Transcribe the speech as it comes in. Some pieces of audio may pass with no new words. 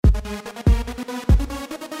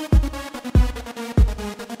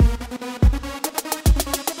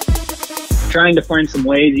trying to find some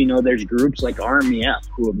ways, there's groups like RMEF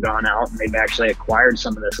who have gone out and they've actually acquired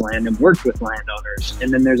some of this land and worked with landowners.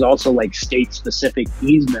 And then there's also like state-specific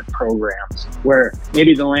easement programs where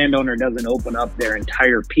maybe the landowner doesn't open up their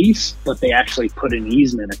entire piece, but they actually put an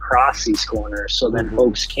easement across these corners so then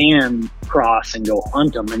folks can cross and go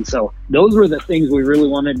hunt them. And so those were the things we really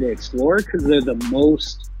wanted to explore because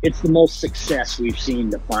it's the most success we've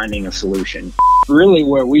seen to finding a solution. Really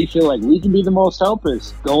where we feel like we can be the most help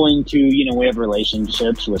is going to, we have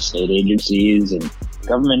relationships with state agencies and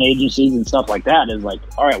government agencies and stuff like that is like,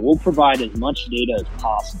 all right, we'll provide as much data as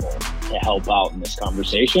possible to help out in this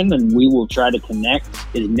conversation. And we will try to connect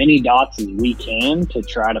as many dots as we can to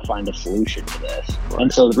try to find a solution to this. Right.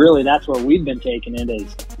 And so really that's where we've been taking it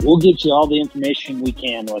is we'll get you all the information we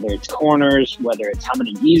can, whether it's corners, whether it's how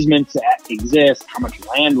many easements that exist, how much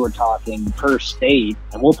land we're talking per state.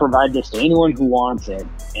 And we'll provide this to anyone who wants it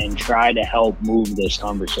and try to help move this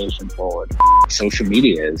conversation forward. Social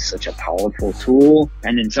media is such a powerful tool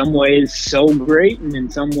and in some ways so great and in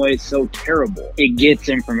some ways so terrible. It gets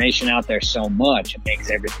information out there so much. It makes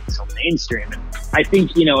everything so mainstream. And I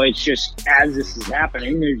think, it's just as this is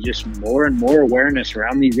happening, there's just more and more awareness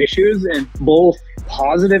around these issues and both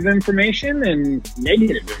positive information and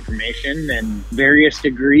negative information and various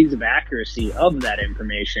degrees of accuracy of that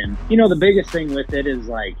information. The biggest thing with it is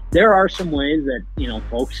like, there are some ways that,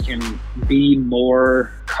 folks can be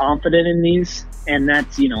more confident in these. And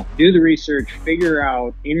that's, do the research, figure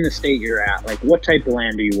out in the state you're at, like what type of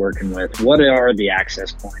land are you working with? What are the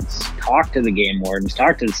access points? Talk to the game wardens,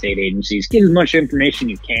 talk to the state agencies, get as much information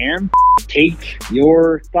you can. Take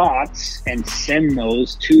your thoughts and send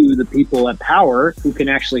those to the people at power who can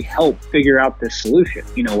actually help figure out this solution.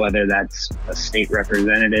 Whether that's a state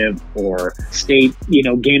representative or state,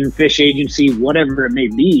 game and fish agency, whatever it may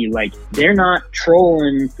be, like they're not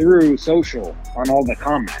trolling through social on all the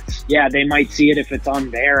comments. Yeah, they might see it if it's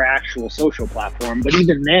on their actual social platform, but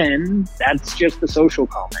even then, that's just a social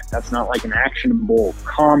comment. That's not like an actionable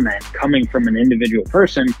comment coming from an individual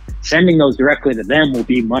person. Sending those directly to them will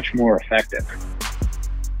be much more effective.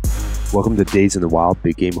 Welcome to Days in the Wild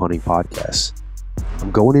Big Game Hunting Podcast.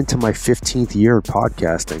 I'm going into my 15th year of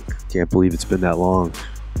podcasting. Can't believe it's been that long.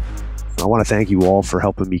 I want to thank you all for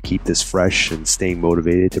helping me keep this fresh and staying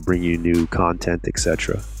motivated to bring you new content,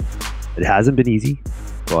 etc. It hasn't been easy,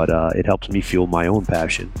 but it helps me fuel my own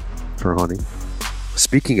passion for hunting.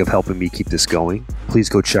 Speaking of helping me keep this going, please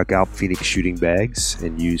go check out Phoenix Shooting Bags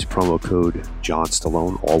and use promo code John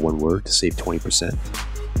Stallone, all one word, to save 20%.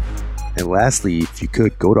 And lastly, if you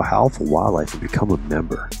could, go to Howl for Wildlife and become a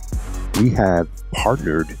member. We have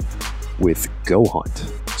partnered with Go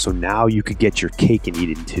Hunt, so now you could get your cake and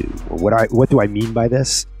eat it too. What do I mean by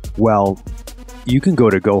this? Well, you can go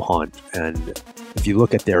to Go Hunt, and if you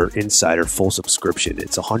look at their Insider full subscription,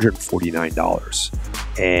 it's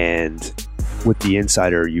 $149. And with the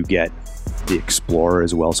Insider, you get the Explorer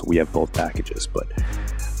as well, so we have both packages. But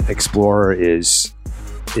Explorer is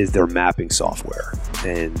their mapping software,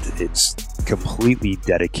 and it's completely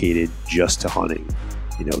dedicated just to hunting.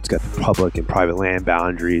 It's got the public and private land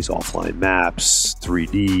boundaries, offline maps,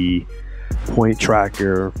 3D, point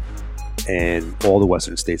tracker, and all the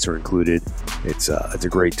Western states are included. It's a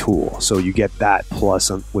great tool. So you get that,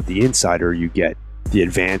 plus with the Insider, you get the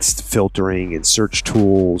advanced filtering and search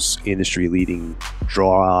tools, industry-leading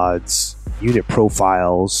draw odds, unit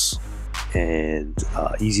profiles, and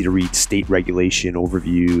easy-to-read state regulation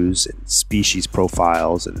overviews and species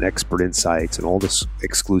profiles and expert insights and all this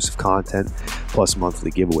exclusive content, plus monthly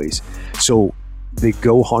giveaways. So the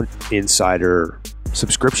Go Hunt Insider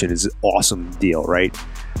subscription is an awesome deal, right?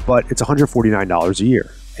 But it's $149 a year.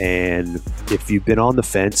 And if you've been on the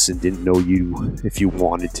fence and didn't know if you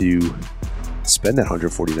wanted to spend that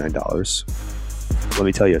 $149, let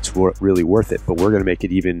me tell you, it's really worth it. But we're going to make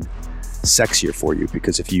it even sexier for you,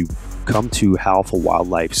 because if you come to Howl for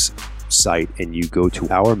Wildlife's site and you go to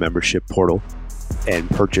our membership portal and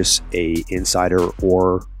purchase a Insider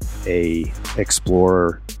or a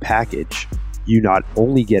Explorer package, you not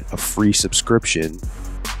only get a free subscription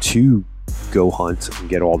to Go Hunt and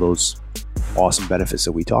get all those awesome benefits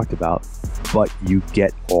that we talked about, but you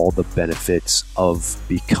get all the benefits of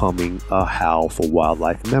becoming a Howl for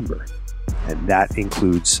Wildlife member. And that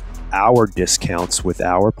includes our discounts with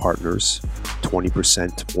our partners,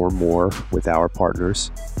 20% or more with our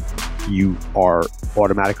partners. You are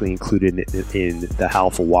automatically included in the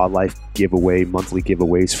Howl for Wildlife giveaway, monthly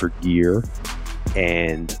giveaways for gear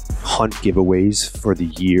and hunt giveaways for the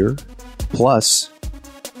year. Plus,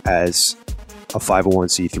 as a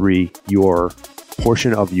 501c3, your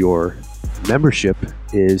portion of your membership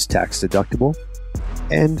is tax deductible,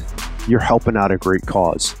 and you're helping out a great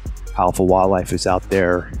cause. Alpha Wildlife is out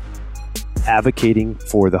there advocating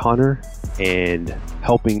for the hunter and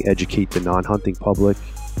helping educate the non-hunting public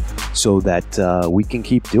so that we can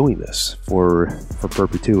keep doing this for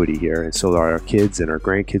perpetuity here, and so our kids and our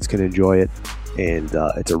grandkids can enjoy it. And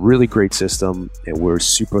it's a really great system, and we're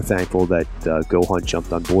super thankful that Go Hunt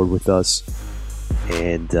jumped on board with us.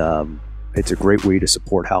 And it's a great way to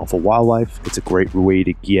support Alpha Wildlife. It's a great way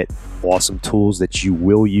to get awesome tools that you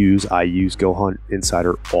will use. I use Go Hunt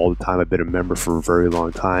Insider all the time. I've been a member for a very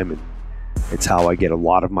long time, and it's how I get a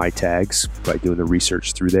lot of my tags, by doing the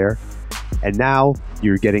research through there. And now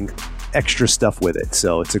you're getting extra stuff with it.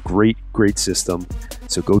 So it's a great, great system.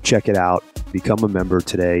 So go check it out. Become a member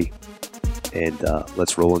today. And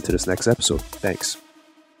let's roll into this next episode. Thanks.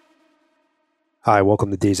 Hi, welcome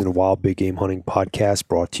to Days in the Wild Big Game Hunting Podcast,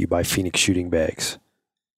 brought to you by Phoenix Shooting Bags.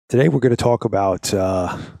 Today we're going to talk about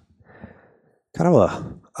kind of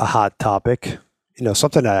a hot topic. You know,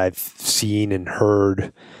 something that I've seen and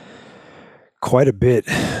heard quite a bit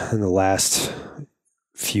in the last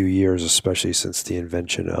few years, especially since the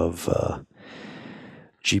invention of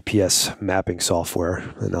GPS mapping software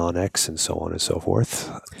and onX and so on and so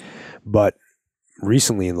forth. But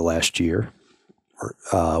recently in the last year,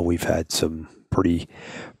 we've had some pretty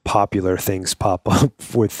popular things pop up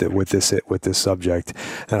with this subject.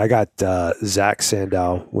 And I got Zach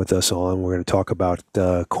Sandow with us on. We're going to talk about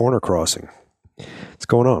corner crossing. What's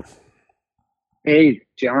going on? Hey,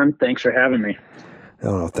 John, thanks for having me.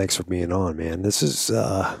 Oh, thanks for being on, man. This is,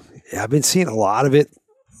 I've been seeing a lot of it,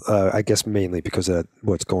 I guess mainly because of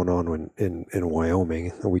what's going on in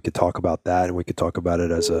Wyoming. And we could talk about that, and we could talk about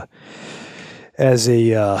it as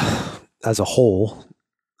a whole.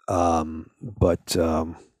 But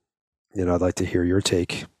you know, I'd like to hear your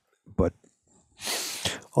take, but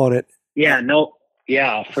on it.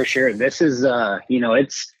 Yeah, for sure. This is,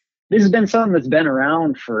 this has been something that's been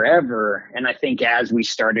around forever. And I think as we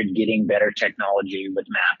started getting better technology with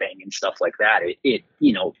mapping and stuff like that, it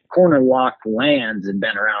corner locked lands had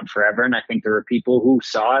been around forever. And I think there were people who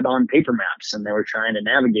saw it on paper maps and they were trying to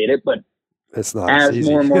navigate it, but it's not as easy.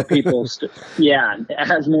 more and more people,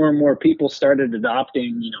 as more and more people started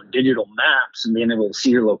adopting, digital maps and being able to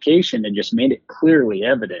see your location, it just made it clearly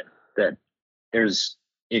evident that it's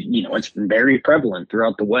very prevalent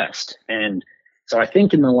throughout the West. And so I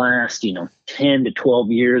think in the last, 10 to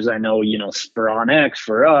 12 years, I know, for onX,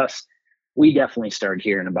 for us, we definitely started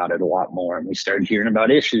hearing about it a lot more, and we started hearing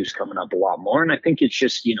about issues coming up a lot more. And I think it's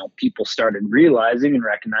just, people started realizing and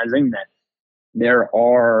recognizing that there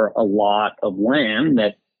are a lot of land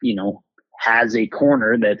that, has a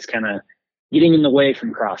corner that's kind of getting in the way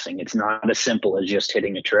from crossing. It's not as simple as just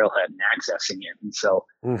hitting a trailhead and accessing it. And so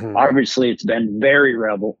obviously it's been very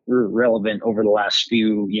relevant over the last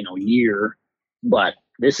few, year, but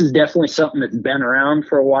this is definitely something that's been around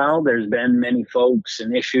for a while. There's been many folks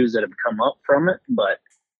and issues that have come up from it, but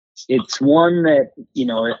it's one that,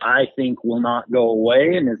 I think will not go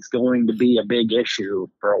away, and it's going to be a big issue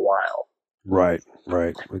for a while. Right.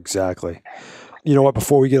 Exactly. You know what?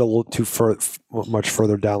 Before we get a little much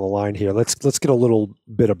further down the line here, let's get a little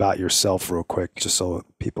bit about yourself real quick, just so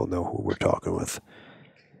people know who we're talking with.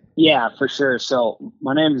 Yeah, for sure. So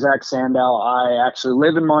my name is Zach Sandow. I actually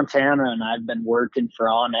live in Montana, and I've been working for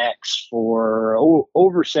onX for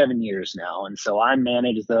over 7 years now. And so I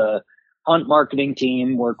manage the hunt marketing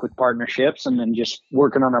team, work with partnerships, and then just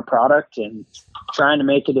working on our product and trying to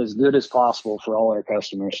make it as good as possible for all our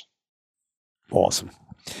customers. Awesome.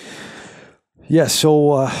 Yeah,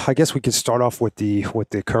 so I guess we could start off with the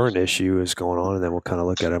current issue is going on, and then we'll kind of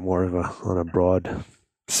look at it more on a broad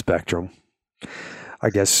spectrum. I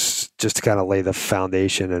guess just to kind of lay the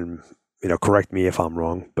foundation, and correct me if I'm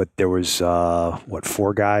wrong, but there was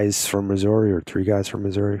 4 guys from Missouri or 3 guys from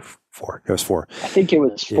Missouri? 4. It was 4. I think it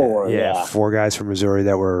was 4. Yeah. 4 guys from Missouri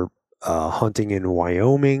that were hunting in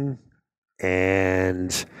Wyoming,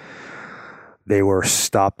 and they were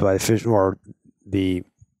stopped by the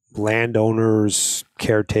landowner's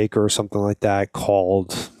caretaker or something like that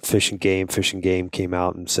called Fish and Game. Fish and Game came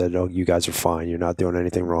out and said, "Oh, you guys are fine. You're not doing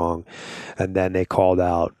anything wrong." And then they called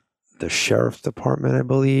out the sheriff's department, I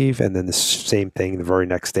believe. And then the same thing the very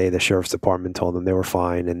next day, the sheriff's department told them they were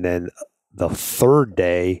fine. And then the third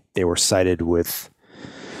day, they were cited with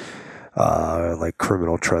like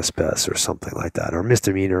criminal trespass or something like that, or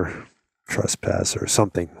misdemeanor trespass or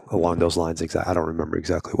something along those lines. I don't remember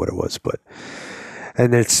exactly what it was,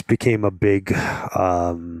 and it's became a big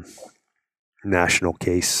national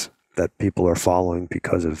case that people are following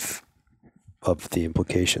because of the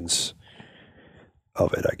implications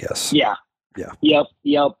of it, I guess. Yeah.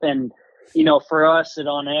 Yep. And For us at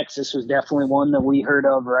OnX, this was definitely one that we heard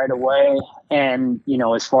of right away. And,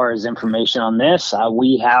 as far as information on this,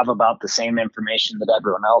 we have about the same information that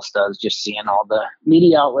everyone else does, just seeing all the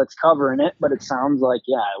media outlets covering it. But it sounds like,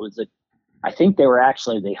 I think they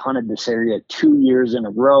hunted this area 2 years in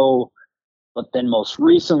a row. But then most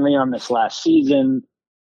recently on this last season,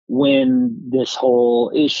 when this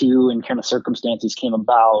whole issue and kind of circumstances came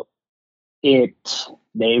about, they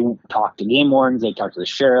talked to game wardens, they talked to the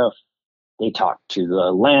sheriff, they talked to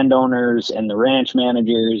the landowners and the ranch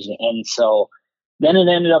managers. And so then it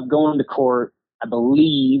ended up going to court, I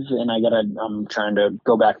believe, and I'm trying to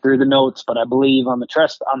go back through the notes, but I believe on the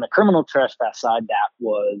criminal trespass side,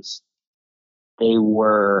 they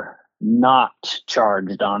were not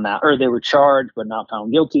charged on that, or they were charged but not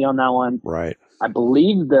found guilty on that one. Right. I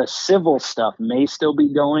believe the civil stuff may still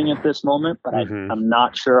be going at this moment, but I'm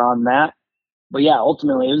not sure on that. But yeah,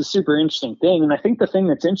 ultimately it was a super interesting thing. And I think the thing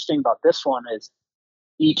that's interesting about this one is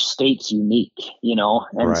each state's unique,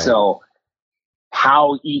 and right. So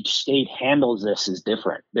how each state handles this is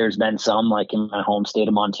different. There's been some, like in my home state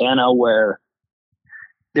of Montana, where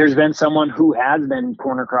there's been someone who has been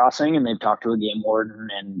corner crossing and they've talked to a game warden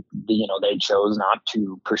and, they chose not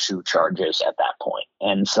to pursue charges at that point.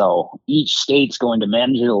 And so each state's going to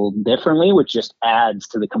manage it a little differently, which just adds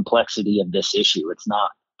to the complexity of this issue. It's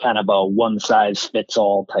not kind of a one size fits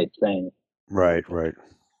all type thing. Right.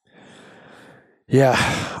 Yeah.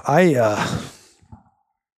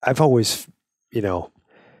 I've always,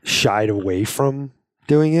 shied away from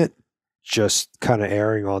doing it, just kind of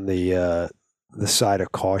erring on the side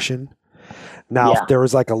of caution. Now, if there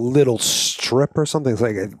was like a little strip or something,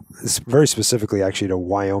 it's very specifically actually to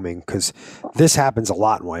Wyoming, because this happens a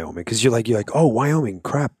lot in Wyoming. Because you're like, oh, Wyoming,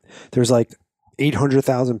 crap. There's like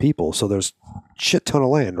 800,000 people, so there's shit ton of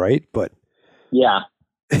land, right? But yeah,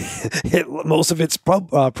 most of it's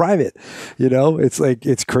private. It's like,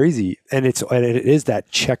 it's crazy, and it is that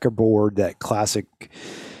checkerboard, that classic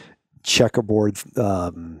checkerboard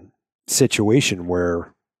situation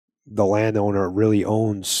where the landowner really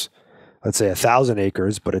owns, let's say, 1,000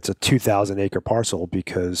 acres, but it's a 2,000 acre parcel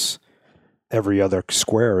because every other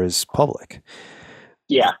square is public.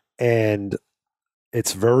 Yeah, and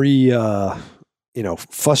it's very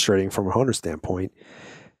frustrating from a hunter standpoint,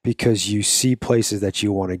 because you see places that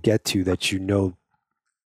you want to get to that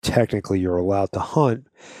technically you're allowed to hunt,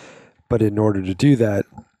 but in order to do that,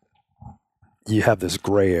 you have this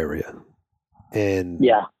gray area. And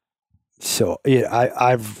so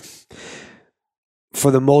I've,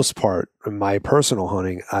 for the most part, in my personal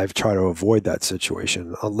hunting, I've tried to avoid that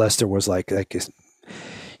situation, unless there was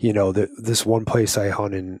this one place I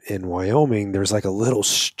hunt in Wyoming, there's like a little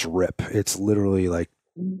strip. It's literally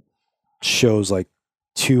shows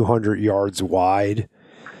 200 yards wide.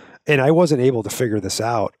 And I wasn't able to figure this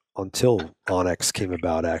out until OnX came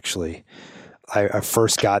about, actually. I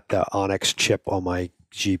first got the OnX chip on my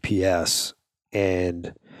GPS,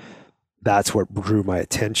 and that's what drew my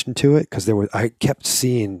attention to it, because I kept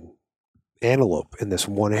seeing antelope in this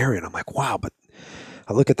one area, and I'm like, wow. But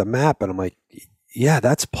I look at the map and I'm like, yeah,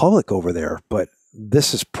 that's public over there, but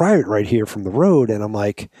this is private right here from the road. And I'm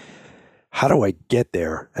like, how do I get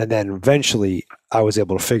there? And then eventually I was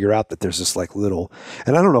able to figure out that there's this little,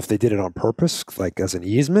 and I don't know if they did it on purpose, as an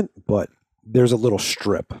easement, but there's a little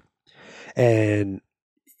strip. And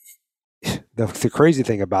the crazy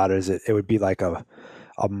thing about it is it would be like a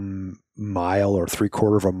mile or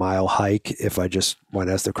 3/4 of a mile hike if I just went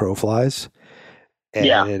as the crow flies. And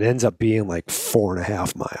it ends up being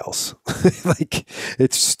 4.5 miles.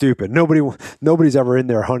 It's stupid. Nobody's ever in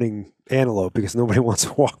there hunting antelope, because nobody wants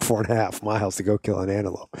to walk 4.5 miles to go kill an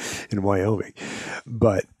antelope in Wyoming.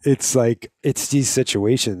 But it's these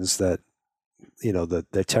situations that,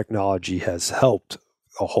 the technology has helped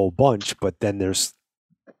a whole bunch, but then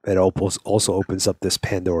it also opens up this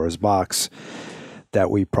Pandora's box that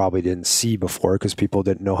we probably didn't see before, because people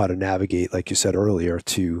didn't know how to navigate, like you said earlier,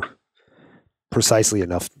 to precisely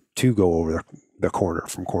enough to go over the corner,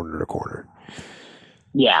 from corner to corner.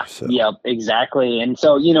 Yeah. So. Yep, exactly. And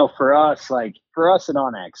so, for us at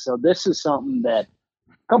OnX, so this is something that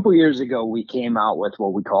a couple years ago we came out with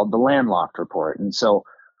what we called the landlocked report. And so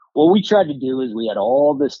what we tried to do is we had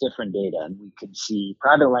all this different data, and we could see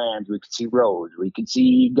private lands, we could see roads, we could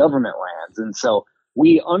see government lands. And so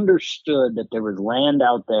we understood that there was land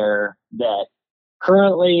out there that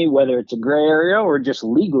currently, whether it's a gray area or just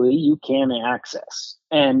legally, you can access.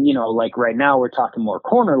 And, right now we're talking more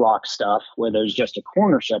corner lock stuff where there's just a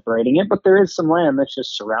corner separating it, but there is some land that's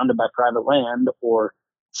just surrounded by private land, or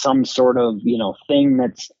some sort of, thing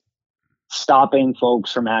that's stopping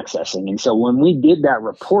folks from accessing. And so when we did that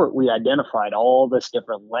report, we identified all this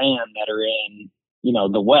different land that are in,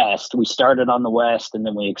 the West. We started on the West and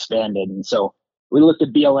then we expanded. And so we looked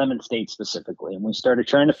at BLM and state specifically, and we started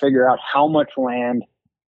trying to figure out how much land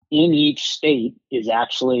in each state is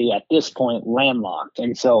actually at this point landlocked.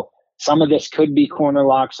 And so some of this could be corner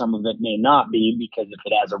locked, some of it may not be, because if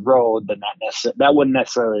it has a road, then that wouldn't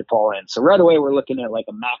necessarily fall in. So right away, we're looking at like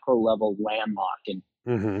a macro level landlocked.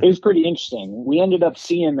 And it was pretty interesting. We ended up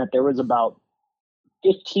seeing that there was about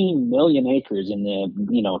 15 million acres in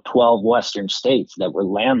the 12 western states that were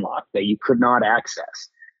landlocked that you could not access.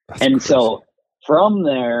 That's and crazy. So from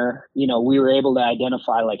there, we were able to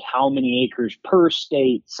identify like how many acres per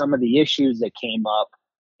state, some of the issues that came up,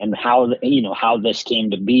 and how this came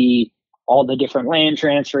to be, all the different land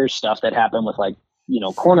transfers, stuff that happened with like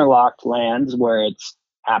corner locked lands where it's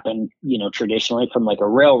happened traditionally from like a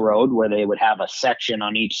railroad where they would have a section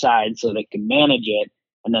on each side so they could manage it,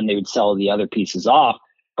 and then they would sell the other pieces off.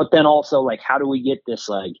 But then also like, how do we get this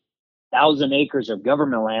like 1,000 acres of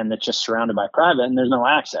government land that's just surrounded by private and there's no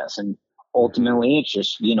access? And ultimately it's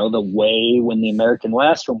just, the way when the American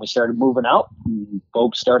West, when we started moving out,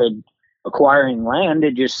 folks started acquiring land,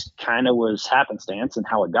 it just kind of was happenstance and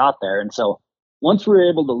how it got there. And so once we were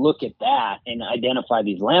able to look at that and identify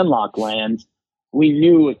these landlocked lands, we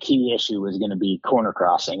knew a key issue was going to be corner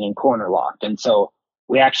crossing and corner locked. And so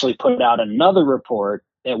we actually put out another report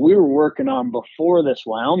that we were working on before this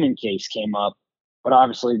Wyoming case came up, but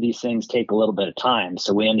obviously these things take a little bit of time.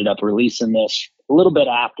 So we ended up releasing this a little bit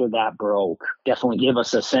after that broke. Definitely gave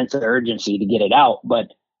us a sense of urgency to get it out, but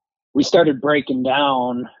we started breaking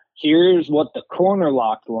down, here's what the corner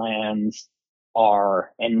locked lands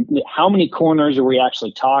are and how many corners are we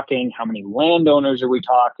actually talking, how many landowners are we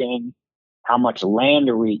talking, how much land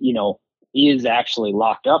are we, is actually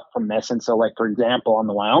locked up from this. And so like, for example, on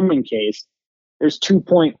the Wyoming case, there's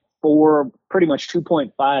 2.4, pretty much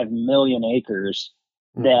 2.5 million acres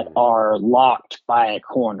that are locked by a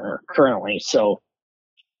corner currently. So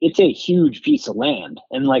it's a huge piece of land.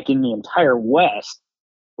 And like in the entire West,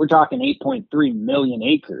 we're talking 8.3 million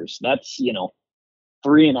acres. That's,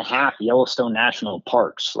 3.5 Yellowstone National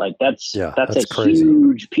Parks. Like that's a crazy,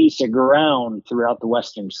 huge piece of ground throughout the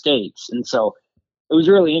Western states. And so it was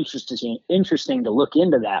really interesting to look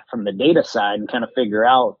into that from the data side and kind of figure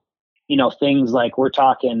out, things like we're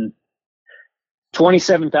talking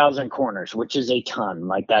 27,000 corners, which is a ton.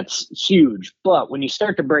 Like that's huge. But when you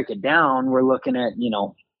start to break it down, we're looking at,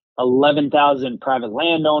 11,000 private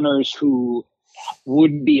landowners who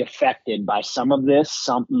would be affected by some of this,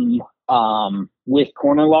 with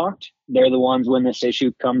corner locked. They're the ones when this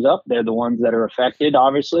issue comes up, they're the ones that are affected,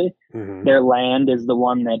 obviously. Their land is the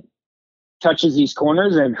one that touches these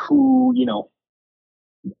corners, and who,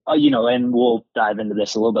 and we'll dive into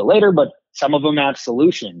this a little bit later, but some of them have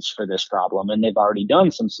solutions for this problem and they've already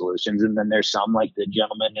done some solutions. And then there's some like the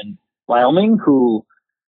gentleman in Wyoming who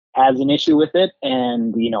has an issue with it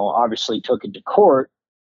and, obviously took it to court.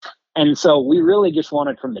 And so we really just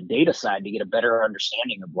wanted from the data side to get a better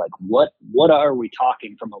understanding of like, what are we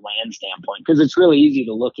talking from a land standpoint? Because it's really easy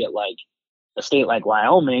to look at like a state like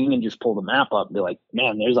Wyoming and just pull the map up and be like,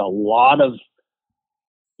 man, there's a lot of,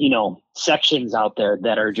 sections out there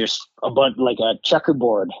that are just a bunch like a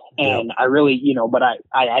checkerboard. And I really, but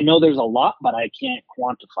I know there's a lot, but I can't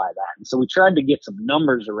quantify that. And so we tried to get some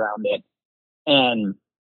numbers around it, and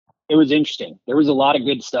it was interesting. There was a lot of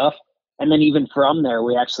good stuff. And then even from there,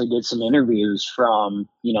 we actually did some interviews from,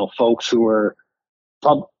 folks who were,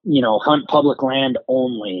 hunt public land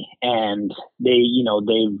only. And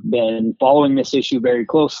they've been following this issue very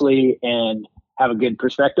closely and have a good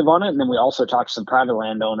perspective on it. And then we also talked to some private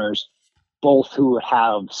landowners, both who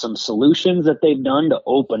have some solutions that they've done to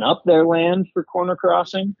open up their land for corner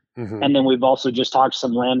crossing. And then we've also just talked to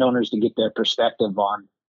some landowners to get their perspective on,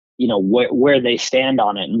 where they stand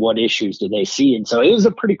on it and what issues do they see. And so it was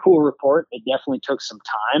a pretty cool report. It definitely took some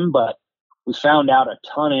time, but we found out a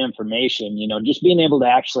ton of information, just being able to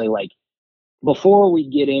actually like, before we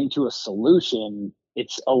get into a solution,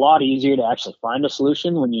 it's a lot easier to actually find a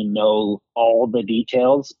solution when you know all the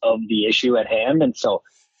details of the issue at hand. And so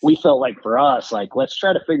we felt like for us, like, let's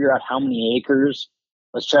try to figure out how many acres,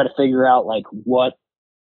 let's try to figure out like what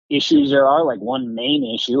issues there are. Like one main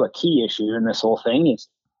issue, a key issue in this whole thing is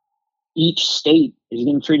each state is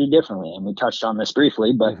getting treated differently. And we touched on this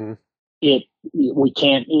briefly, but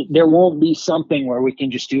there won't be something where we can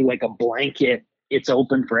just do like a blanket, it's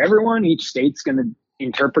open for everyone. Each state's going to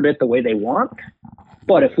interpret it the way they want.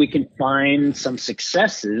 But if we can find some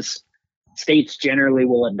successes, states generally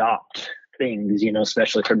will adopt things,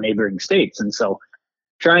 especially from neighboring states. And so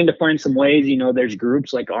trying to find some ways, there's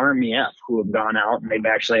groups like RMEF who have gone out and they've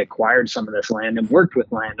actually acquired some of this land and worked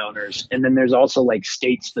with landowners. And then there's also like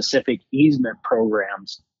state specific easement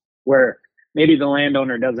programs where maybe the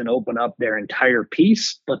landowner doesn't open up their entire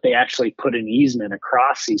piece, but they actually put an easement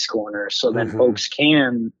across these corners so that folks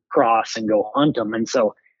can cross and go hunt them. And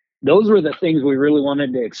so those were the things we really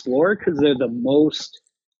wanted to explore because they're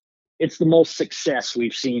it's the most success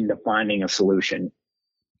we've seen to finding a solution.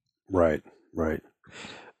 Right.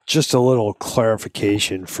 Just a little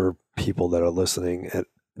clarification for people that are listening. And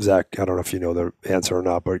Zach, I don't know if you know the answer or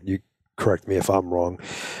not, but you correct me if I'm wrong.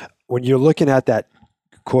 When you're looking at that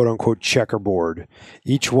quote unquote checkerboard,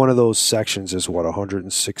 each one of those sections is what,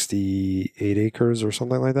 168 acres or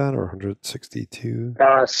something like that, or 162?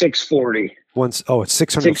 640. It's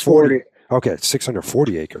 640. Okay, it's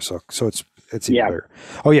 640 acres. So it's even bigger.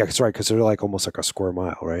 Oh yeah, that's right, because they're like almost like a square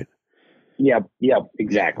mile, right? Yep,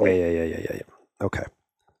 exactly. Yeah. Okay.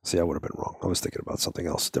 See, I would have been wrong. I was thinking about something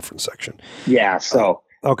else, different section. Yeah. So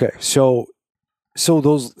okay, so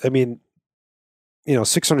those,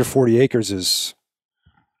 640 acres is,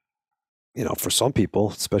 for some people,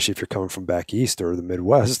 especially if you're coming from back east or the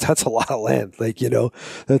Midwest, that's a lot of land. Like,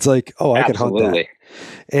 that's like, oh, I can hunt that.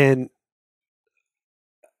 And,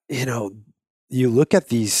 you look at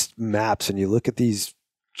these maps and you look at these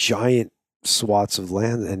giant swaths of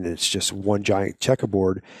land and it's just one giant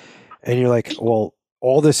checkerboard. And you're like, well,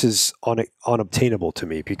 all this is unobtainable to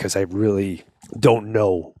me because I really don't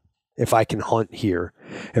know if I can hunt here,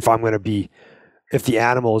 if the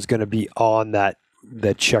animal is going to be on that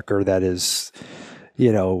checker that is,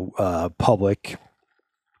 public,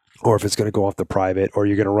 or if it's going to go off the private, or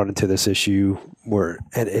you're going to run into this issue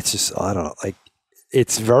and it's just, I don't know, like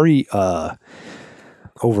it's very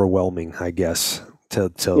overwhelming, I guess.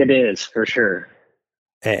 It is for sure.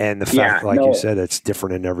 And the fact, you said, it's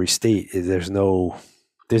different in every state. There's no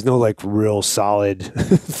like real solid,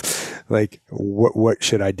 like what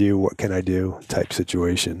should I do? What can I do type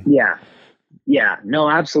situation. Yeah, no,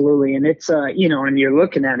 absolutely. And it's, and you're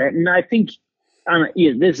looking at it and I think,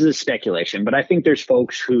 this is a speculation, but I think there's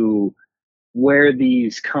folks where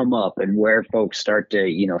these come up and where folks start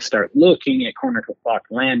to, start looking at corner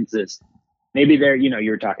locked lands is maybe they're,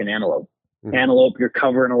 you're talking antelope. Antelope, you're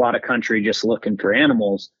covering a lot of country just looking for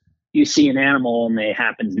animals. You see an animal and they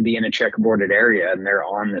happen to be in a checkerboarded area and they're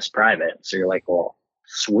on this private. So you're like, well,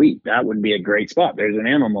 sweet, that would be a great spot. There's an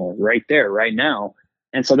animal right there, right now.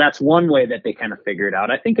 And so that's one way that they kind of figure it out.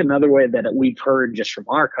 I think another way that we've heard just from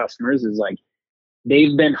our customers is like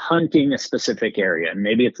they've been hunting a specific area. And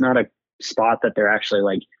maybe it's not a spot that they're actually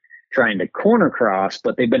like trying to corner cross,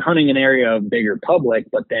 but they've been hunting an area of bigger public,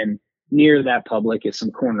 but then near that public is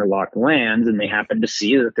some corner locked lands and they happen to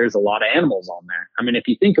see that there's a lot of animals on there. I mean, if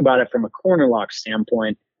you think about it from a corner lock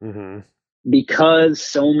standpoint, because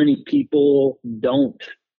so many people don't,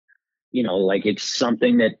 like it's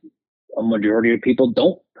something that a majority of people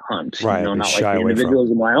don't hunt, right, not like the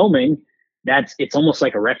individuals in Wyoming, it's almost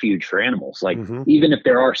like a refuge for animals. Like even if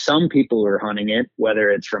there are some people who are hunting it, whether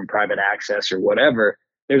it's from private access or whatever,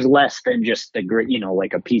 there's less than just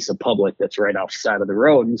like a piece of public that's right off the side of the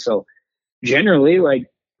road. And so generally, like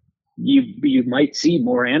you might see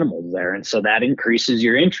more animals there. And so that increases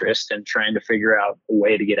your interest in trying to figure out a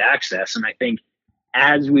way to get access. And I think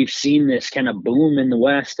as we've seen this kind of boom in the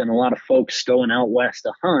West and a lot of folks going out West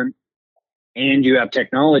to hunt, and you have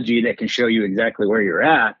technology that can show you exactly where you're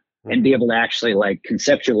at and be able to actually like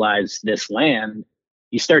conceptualize this land,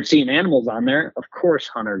 you start seeing animals on there. Of course,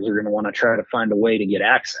 hunters are going to want to try to find a way to get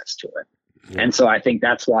access to it. Yeah. And so I think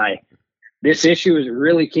that's why this issue has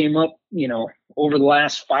really came up, over the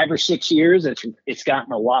last 5 or 6 years. It's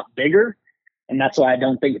gotten a lot bigger. And that's why I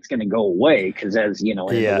don't think it's going to go away. Because as in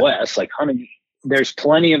the West, like hunting, there's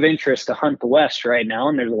plenty of interest to hunt the West right now.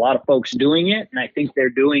 And there's a lot of folks doing it. And I think they're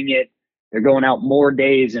doing it. They're going out more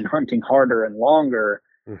days and hunting harder and longer.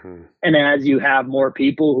 And as you have more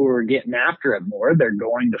people who are getting after it more, they're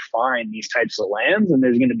going to find these types of lands and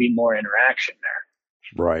there's going to be more interaction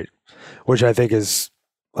there. Right. Which I think is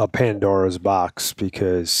a Pandora's box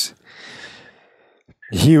because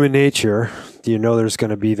human nature, there's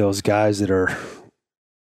going to be those guys that are,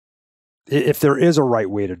 if there is a right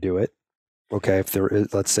way to do it, okay, if there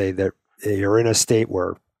is, let's say that you're in a state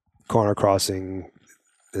where corner crossing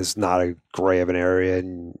is not a gray of an area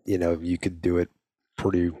and, you could do it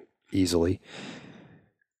pretty easily.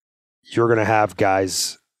 You're going to have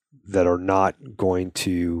guys that are not going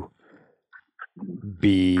to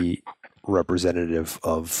be representative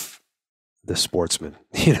of the sportsman.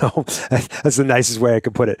 That's the nicest way I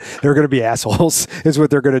could put it. They're going to be assholes is what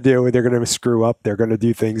they're going to do. They're going to screw up. They're going to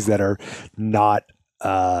do things that are not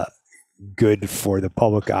good for the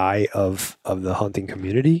public eye of the hunting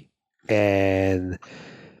community, and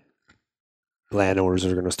landowners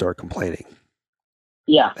are going to start complaining.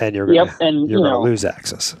 Yeah. And you're going And to lose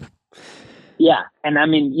access. Yeah. And I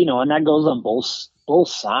mean, and that goes on both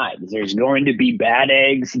sides. There's going to be bad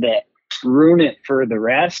eggs that ruin it for the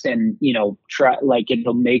rest, and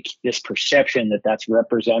it'll make this perception that that's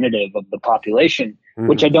representative of the population,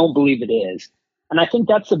 which I don't believe it is. And I think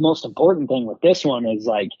that's the most important thing with this one is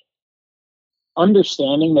like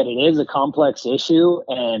understanding that it is a complex issue,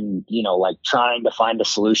 and trying to find a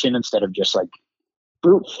solution instead of just like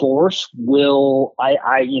brute force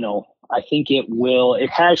I think it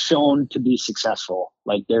has shown to be successful.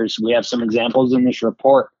 Like we have some examples in this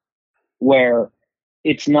report where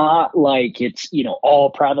it's not like it's, all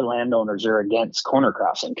private landowners are against corner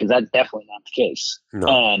crossing, because that's definitely not the case. No.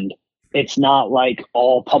 And it's not like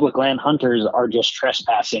all public land hunters are just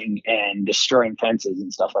trespassing and destroying fences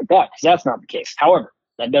and stuff like that, because that's not the case. However,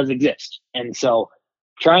 that does exist. And so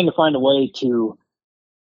trying to find a way to,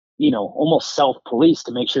 almost self-police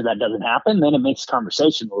to make sure that doesn't happen, then it makes the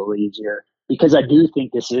conversation a little easier, because I do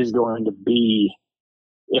think this is going to be,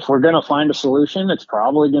 if we're going to find a solution, it's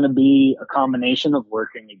probably going to be a combination of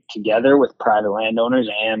working together with private landowners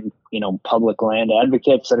and, public land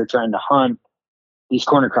advocates that are trying to hunt these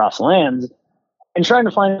corner cross lands, and trying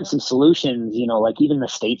to find some solutions, like even the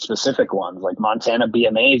state specific ones, like Montana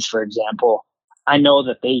BMAs, for example. I know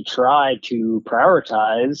that they try to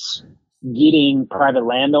prioritize getting private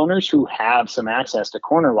landowners who have some access to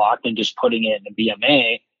corner lock and just putting it in a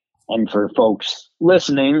BMA. And for folks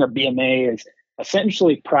listening, a BMA is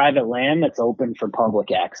essentially private land that's open for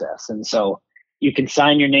public access. And so you can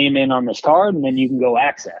sign your name in on this card, and then you can go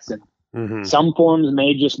access. And some forms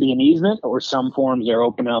may just be an easement, or some forms are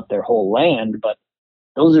opening up their whole land. But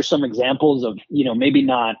those are some examples of, maybe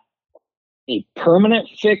not a permanent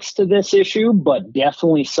fix to this issue, but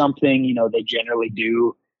definitely something, they generally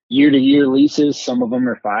do year-to-year leases. Some of them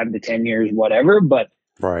are 5 to 10 years, whatever, but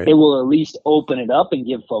right. It will at least open it up and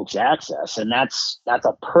give folks access. And that's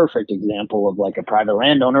a perfect example of like a private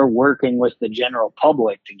landowner working with the general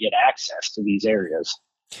public to get access to these areas.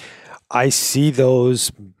 I see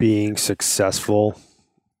those being successful,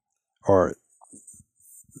 or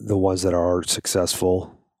the ones that are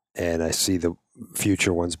successful, and I see the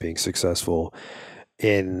future ones being successful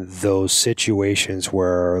in those situations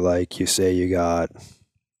where, like you say, you got,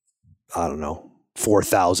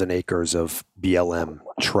 4,000 acres of BLM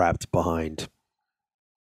trapped behind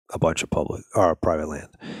a bunch of public or private land.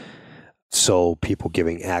 So people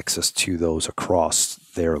giving access to those across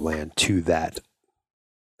their land to that.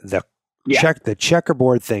 The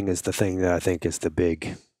checkerboard thing is the thing that I think is the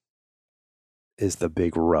big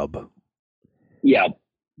rub. Yeah,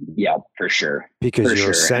 for sure. Because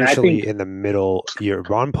you're essentially in the middle.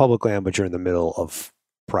 You're on public land, but you're in the middle of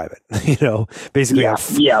private. Basically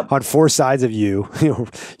on four sides of you,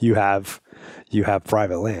 you have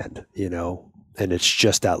private land. And it's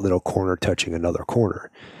just that little corner touching another corner.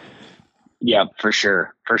 Yeah, for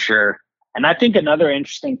sure. And I think another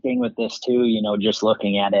interesting thing with this too, just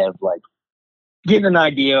looking at it, like getting an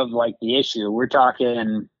idea of like the issue, we're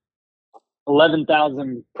talking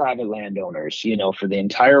 11,000 private landowners, for the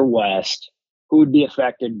entire West, who would be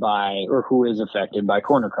affected by, or who is affected by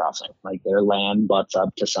corner crossing. Like their land butts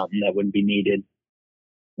up to something that would be needed,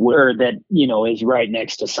 where that, is right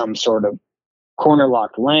next to some sort of corner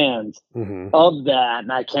locked lands. Of that,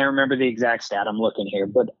 and I can't remember the exact stat I'm looking here,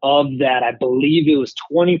 but of that, I believe it was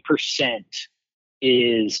 20%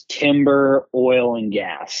 is timber, oil, and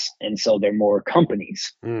gas. And so they're more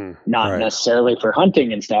companies, not necessarily for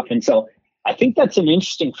hunting and stuff. And so I think that's an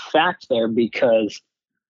interesting fact there, because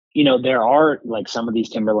there are like some of these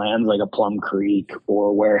timberlands, like a Plum Creek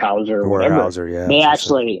or Weyerhaeuser or whatever. Yeah, they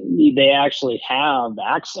actually have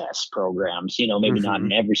access programs, maybe not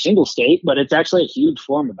in every single state, but it's actually a huge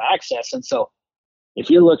form of access. And so if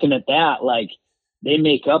you're looking at that, like they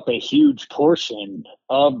make up a huge portion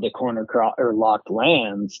of the corner or locked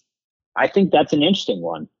lands. I think that's an interesting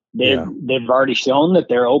one. They've already shown that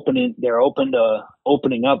they're open to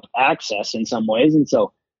opening up access in some ways. And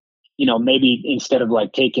so, maybe instead of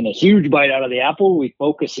like taking a huge bite out of the apple, we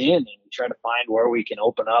focus in and try to find where we can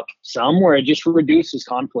open up some where it just reduces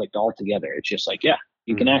conflict altogether. It's just like,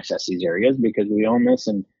 you can access these areas because we own this,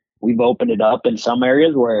 and we've opened it up in some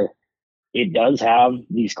areas where it does have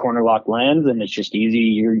these corner locked lands, and it's just easy.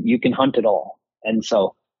 You can hunt it all. And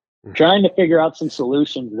so trying to figure out some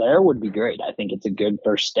solutions there would be great. I think it's a good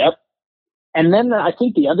first step. And then I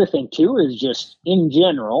think the other thing too is just in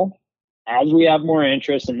general, as we have more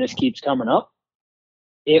interest and this keeps coming up,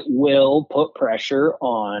 it will put pressure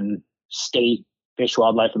on state Fish,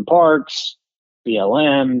 Wildlife, and Parks,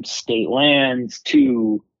 BLM, state lands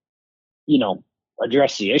to,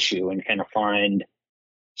 address the issue and kind of find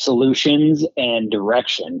solutions and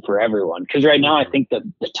direction for everyone. Because right now, I think the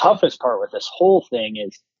toughest part with this whole thing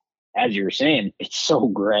is, as you were saying, it's so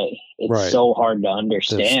gray. It's so hard to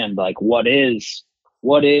understand, like what is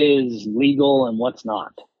legal and what's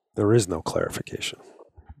not. There is no clarification.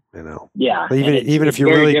 Yeah. Even if you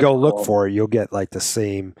really go look for it, you'll get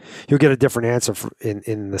you'll get a different answer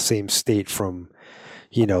in the same state from,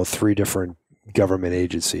 3 different government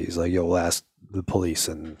agencies. Like you'll ask the police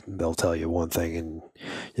and they'll tell you one thing, and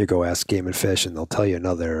you go ask Game and Fish and they'll tell you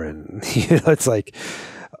another. And it's like,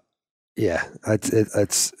 yeah,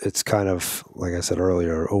 it's kind of, like I said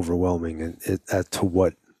earlier, overwhelming and as to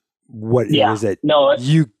what it is that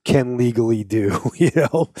you can legally do,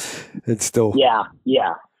 it's still.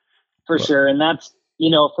 Yeah. For sure. And that's,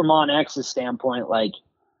 from OnX standpoint, like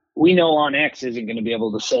we know OnX isn't going to be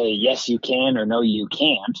able to say, yes, you can, or no, you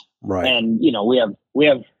can't. Right. And,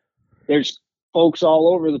 there's folks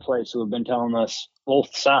all over the place who have been telling us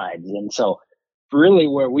both sides. And so really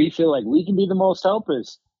where we feel like we can be the most help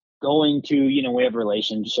is going to, we have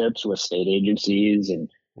relationships with state agencies and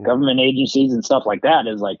government agencies and stuff like that,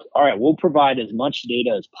 is like, all right, we'll provide as much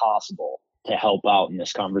data as possible to help out in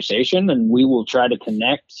this conversation. And we will try to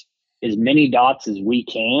connect as many dots as we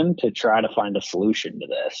can to try to find a solution to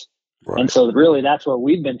this. Right. And so really that's what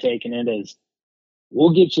we've been taking it is,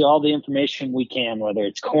 we'll get you all the information we can, whether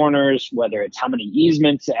it's corners, whether it's how many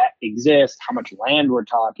easements exist, how much land we're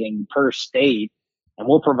talking per state, and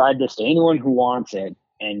we'll provide this to anyone who wants it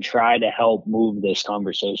and try to help move this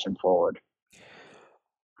conversation forward.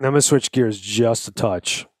 Now I'm going to switch gears just a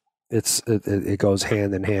touch. It goes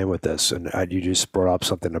hand in hand with this, and you just brought up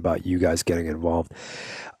something about you guys getting involved.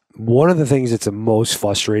 One of the things that's the most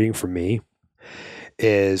frustrating for me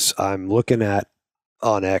is I'm looking at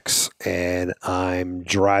OnX and I'm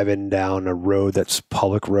driving down a road that's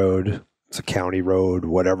public road, it's a county road,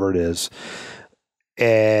 whatever it is,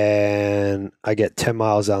 and I get 10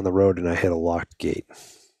 miles down the road and I hit a locked gate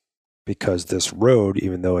because this road,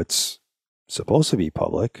 even though it's supposed to be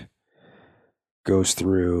public, goes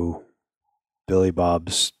through Billy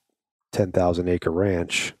Bob's 10,000 acre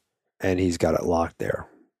ranch, and he's got it locked there.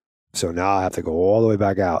 So now I have to go all the way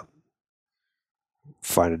back out,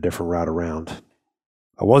 find a different route around.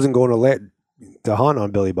 I wasn't going to hunt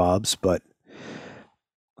on Billy Bob's, but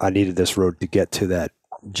I needed this road to get to that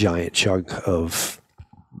giant chunk of,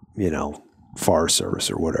 Forest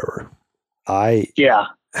Service or whatever. That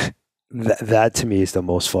to me is the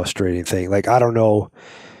most frustrating thing. Like, I don't know,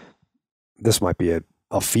 this might be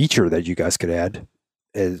a feature that you guys could add,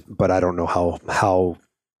 but I don't know how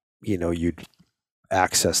you'd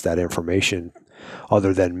access that information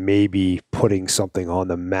other than maybe putting something on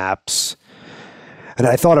the maps. And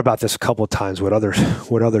I thought about this a couple of times with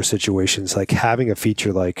other situations, like having a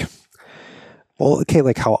feature like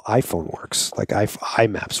how iPhone works, like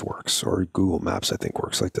iMaps works, or Google Maps I think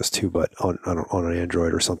works like this too, but on an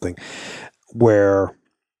Android or something, where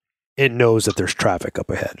it knows that there's traffic up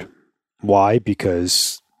ahead. Why?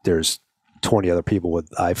 Because there's 20 other people with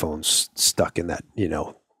iPhones stuck in that,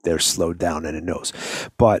 they're slowed down and it knows.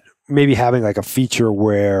 But maybe having like a feature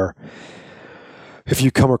where if you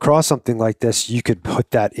come across something like this, you could put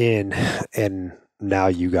that in and now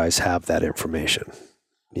you guys have that information,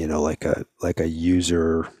 like a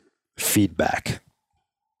user feedback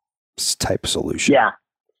type solution.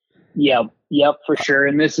 Yeah. Yep, for sure.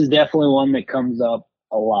 And this is definitely one that comes up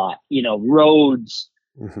a lot.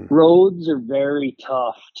 Roads are very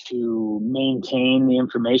tough to maintain the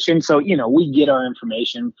information. So, we get our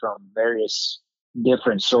information from various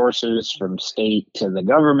different sources, from state to the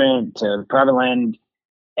government to private land,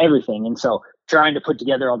 everything. And so trying to put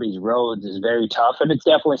together all these roads is very tough. And it's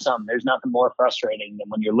definitely something. There's nothing more frustrating than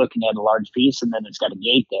when you're looking at a large piece and then it's got a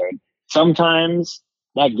gate there. And sometimes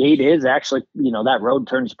that gate is actually, that road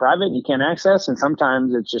turns private and you can't access. And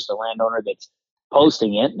sometimes it's just a landowner that's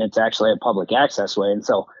posting it and it's actually a public access way. And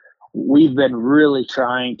so we've been really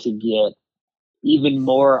trying to get even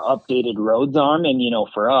more updated roads on. And,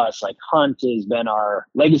 for us, like Hunt has been our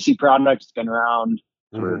legacy product. It's been around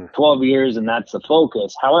for 12 years and that's the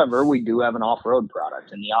focus. However, we do have an off-road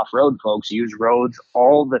product, and the off-road folks use roads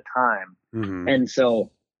all the time. Mm-hmm. And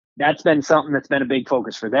so that's been something that's been a big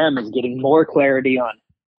focus for them, is getting more clarity on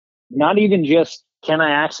not even just can I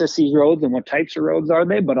access these roads and what types of roads are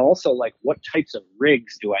they, but also like what types of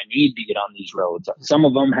rigs do I need to get on these roads? Some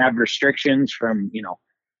of them have restrictions from,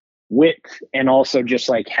 width, and also just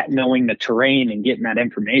like knowing the terrain and getting that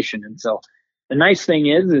information. And so the nice thing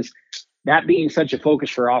is that being such a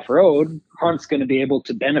focus for off-road, Hunt's going to be able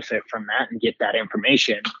to benefit from that and get that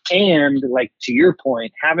information. And like to your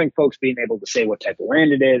point, having folks being able to say what type of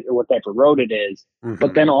land it is or what type of road it is,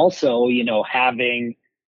 but then also, having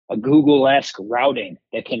a Google-esque routing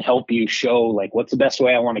that can help you show like what's the best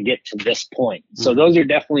way I want to get to this point. So those are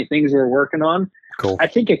definitely things we're working on. Cool. I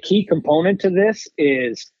think a key component to this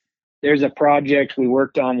is there's a project we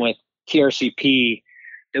worked on with TRCP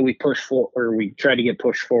that we pushed for, or we tried to get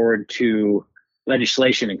pushed forward to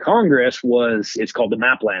legislation in Congress. It's called the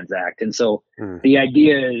Maplands Act. And so the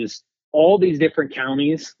idea is all these different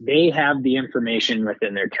counties, they have the information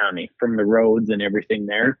within their county from the roads and everything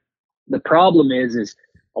there. The problem is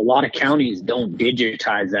a lot of counties don't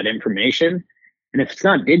digitize that information. And if it's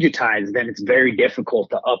not digitized, then it's very difficult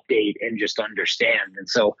to update and just understand. And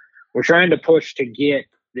so we're trying to push to get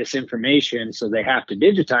this information so they have to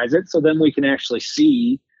digitize it. So then we can actually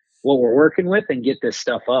see what we're working with and get this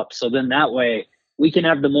stuff up. So then that way we can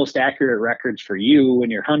have the most accurate records for you when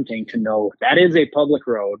you're hunting to know that is a public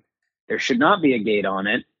road. There should not be a gate on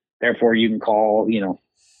it. Therefore you can call,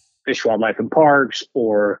 Fish, Wildlife and Parks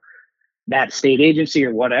or that state agency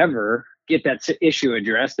or whatever, get that issue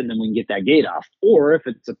addressed, and then we can get that gate off. Or if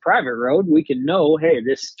it's a private road, we can know, hey,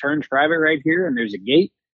 this turns private right here and there's a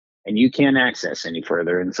gate and you can't access any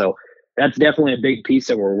further. And so that's definitely a big piece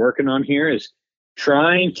that we're working on here, is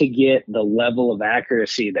trying to get the level of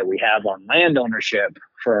accuracy that we have on land ownership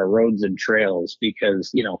for our roads and trails.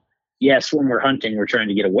 Because, yes, when we're hunting, we're trying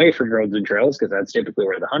to get away from roads and trails because that's typically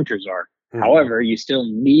where the hunters are. However, you still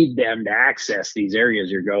need them to access these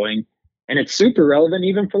areas you're going. And it's super relevant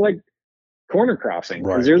even for like corner crossing,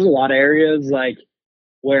 because there's a lot of areas like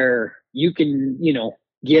where you can,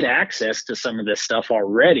 get access to some of this stuff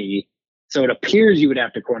already. So it appears you would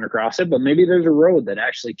have to corner cross it, but maybe there's a road that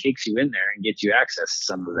actually takes you in there and gets you access to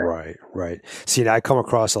some of that. Right. See, I come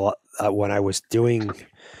across a lot when I was doing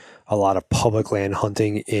a lot of public land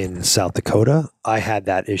hunting in South Dakota. I had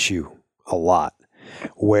that issue a lot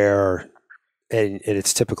where, and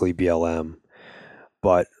it's typically BLM,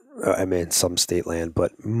 but some state land,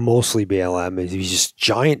 but mostly BLM. Is just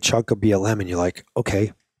giant chunk of BLM, and you're like,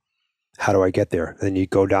 okay, how do I get there? Then you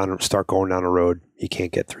start going down a road, you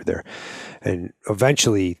can't get through there, and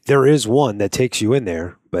eventually there is one that takes you in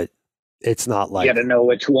there, but it's not like you got to know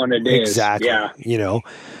which one it is. Exactly.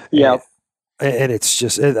 Yeah. And it's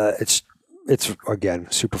just it's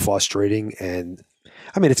again super frustrating, and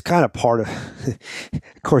I mean it's kind of part of.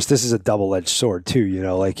 Of course, this is a double-edged sword too.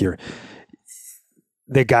 Like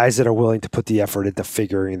the guys that are willing to put the effort into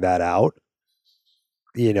figuring that out,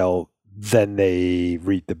 then they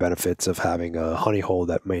reap the benefits of having a honey hole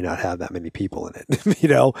that may not have that many people in it,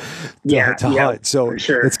 to hunt. So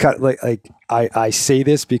sure. It's kind of like I say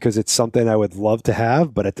this because it's something I would love to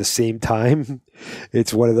have, but at the same time,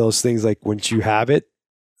 it's one of those things like once you have it,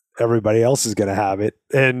 everybody else is going to have it.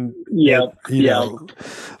 And,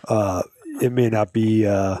 it may not be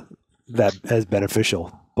that as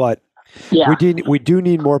beneficial, but we do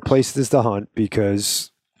need more places to hunt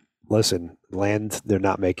because, listen, land, they're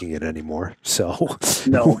not making it anymore. So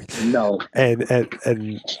no. and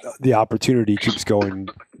the opportunity keeps going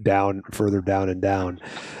down, further down and down.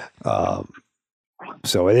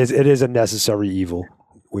 So it is a necessary evil.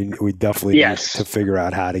 We definitely need to figure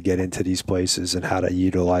out how to get into these places and how to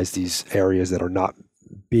utilize these areas that are not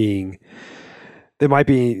being. They might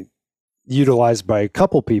be utilized by a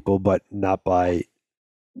couple people, but not by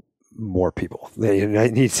more people.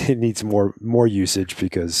 It needs more usage,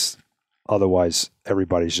 because otherwise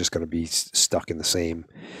everybody's just going to be stuck in the same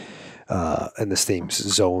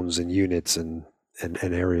zones and units and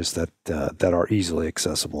areas that are easily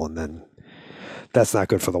accessible, and then that's not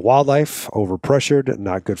good for the wildlife. Overpressured,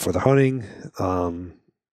 not good for the hunting. No,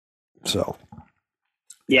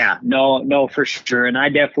 for sure. And I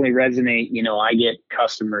definitely resonate. I get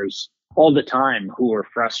customers all the time who are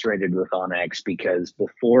frustrated with OnX because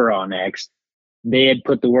before OnX, they had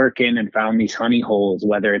put the work in and found these honey holes,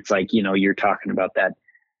 whether it's like, you're talking about that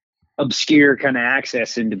obscure kind of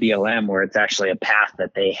access into BLM where it's actually a path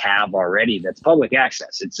that they have already that's public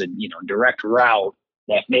access. It's a, direct route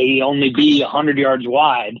that may only be 100 yards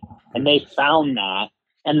wide, and they found that.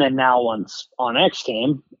 And then now once OnX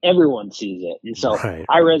came, everyone sees it. And so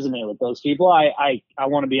I resonate with those people. I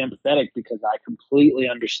want to be empathetic because I completely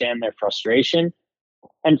understand their frustration.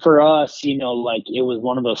 And for us, it was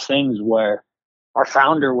one of those things where our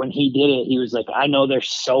founder, when he did it, he was like, I know there's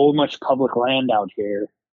so much public land out here,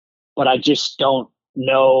 but I just don't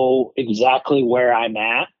know exactly where I'm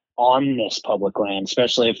at on this public land,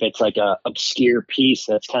 especially if it's like a obscure piece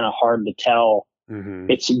that's kind of hard to tell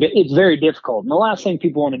it's very difficult. And the last thing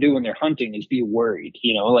people want to do when they're hunting is be worried.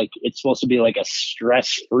 Like it's supposed to be like a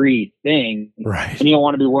stress-free thing, Right. and you don't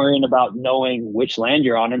want to be worrying about knowing which land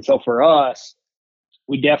you're on. And so for us,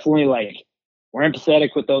 we definitely we're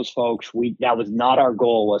empathetic with those folks. That was not our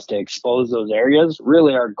goal, was to expose those areas.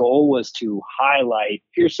 Really, our goal was to highlight,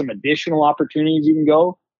 here's some additional opportunities you can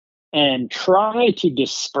go, and try to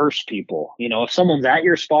disperse people. If someone's at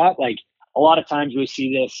your spot, a lot of times we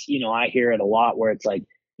see this, I hear it a lot where it's like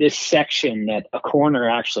this section that a corner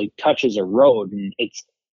actually touches a road, and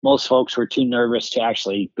most folks were too nervous to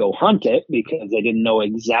actually go hunt it because they didn't know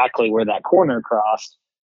exactly where that corner crossed.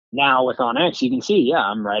 Now with OnX, you can see, yeah,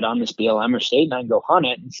 I'm right on this BLM or state and I can go hunt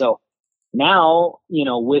it. And so now,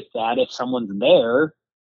 with that, if someone's there,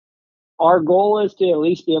 our goal is to at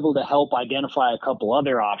least be able to help identify a couple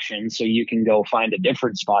other options so you can go find a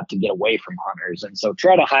different spot to get away from hunters. And so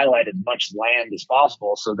try to highlight as much land as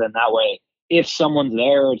possible. So then that way, if someone's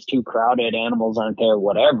there, it's too crowded, animals aren't there,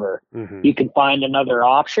 whatever, you can find another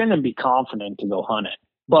option and be confident to go hunt it.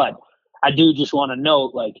 But I do just want to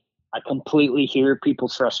note, I completely hear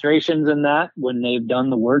people's frustrations in that when they've done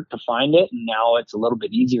the work to find it, and now it's a little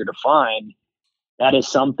bit easier to find. That is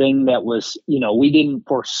something that was, we didn't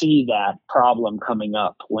foresee that problem coming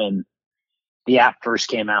up when the app first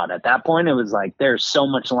came out. At that point, it was like, there's so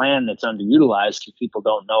much land that's underutilized because people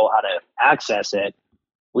don't know how to access it.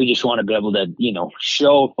 We just want to be able to,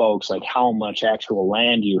 show folks how much actual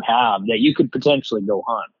land you have that you could potentially go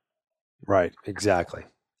hunt. Right. Exactly.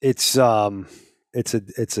 It's a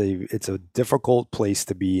difficult place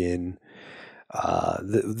to be in.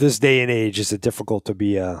 This day and age is difficult to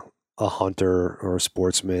be a hunter or a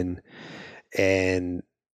sportsman, and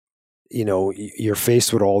you're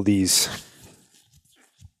faced with all these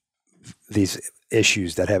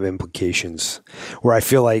issues that have implications, where I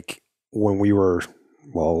feel like when we were,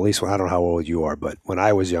 well, at least I don't know how old you are, but when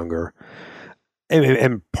I was younger,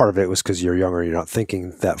 and part of it was because you're younger, you're not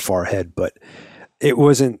thinking that far ahead, but it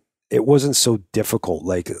wasn't so difficult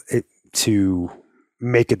to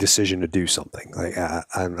make a decision to do something.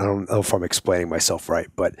 I don't know if I'm explaining myself right,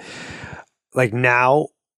 but now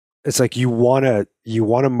it's you want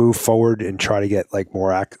to move forward and try to get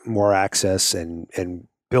more access and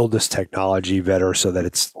build this technology better so that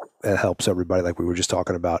it helps everybody, like we were just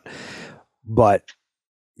talking about. But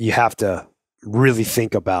you have to really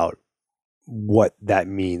think about what that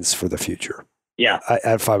means for the future. Yeah.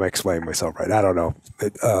 If I'm explaining myself right, I don't know.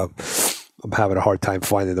 I'm having a hard time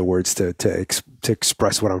finding the words to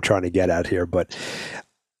express what I'm trying to get at here, but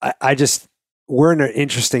we're in an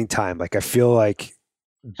interesting time. I feel like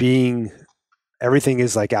everything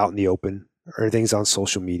is out in the open, everything's on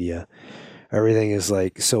social media. Everything is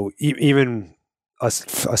so even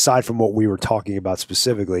aside from what we were talking about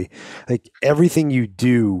specifically, everything you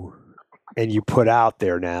do and you put out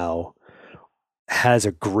there now has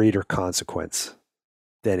a greater consequence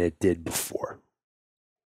than it did before.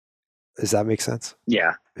 Does that make sense?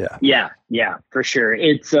 Yeah, for sure.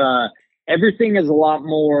 It's everything is a lot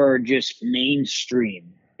more just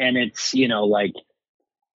mainstream, and it's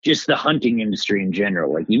just the hunting industry in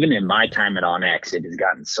general. Even in my time at OnX, it has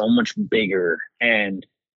gotten so much bigger, and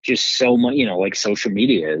just so much. Social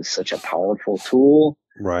media is such a powerful tool,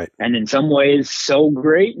 right? And in some ways so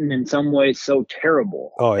great, and in some ways so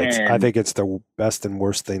terrible. I think it's the best and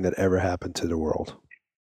worst thing that ever happened to the world.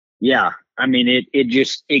 Yeah. I mean,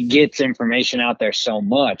 it gets information out there so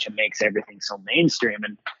much. It makes everything so mainstream.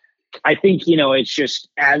 And I think, it's just,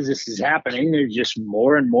 as this is happening, there's just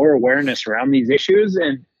more and more awareness around these issues,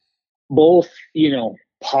 and both,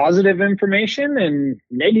 positive information and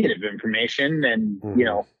negative information, and,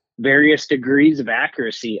 various degrees of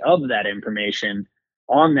accuracy of that information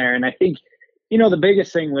on there. And I think, the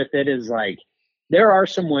biggest thing with it is there are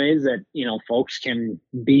some ways that, folks can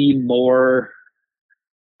be more,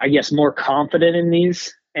 I guess, more confident in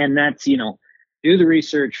these. And that's, do the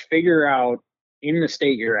research, figure out in the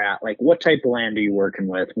state you're at, what type of land are you working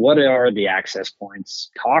with? What are the access points?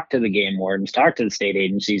 Talk to the game wardens, talk to the state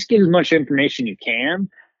agencies, get as much information you can.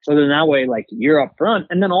 So then that way, you're up front.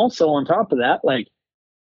 And then also on top of that,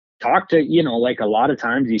 talk to, a lot of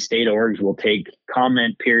times these state orgs will take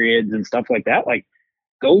comment periods and stuff like that.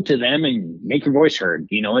 Go to them and make your voice heard.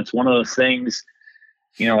 It's one of those things,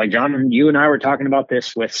 John, you and I were talking about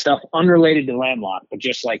this with stuff unrelated to landlocked, but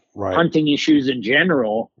just right. Hunting issues in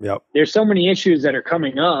general. Yep. There's so many issues that are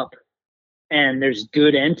coming up, and there's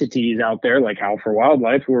good entities out there like Howl for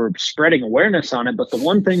Wildlife who are spreading awareness on it. But the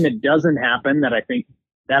one thing that doesn't happen that I think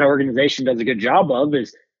that organization does a good job of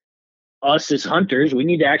is us as hunters, we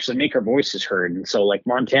need to actually make our voices heard. And so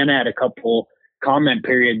Montana had a couple comment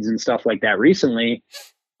periods and stuff like that recently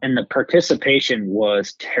and the participation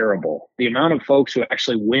was terrible. The amount of folks who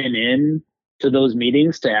actually went in to those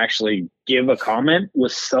meetings to actually give a comment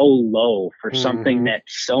was so low for something that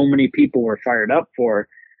so many people were fired up for.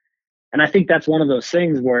 And I think that's one of those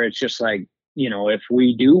things where it's just like, if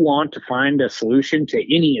we do want to find a solution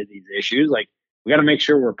to any of these issues, like we got to make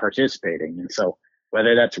sure we're participating. And so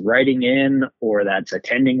whether that's writing in or that's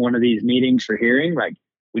attending one of these meetings for hearing, like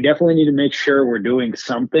we definitely need to make sure we're doing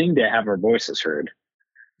something to have our voices heard.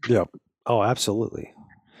 Yeah. Oh, absolutely.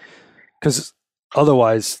 Because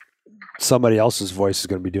otherwise somebody else's voice is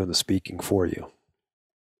going to be doing the speaking for you.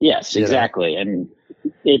 Yes, exactly. And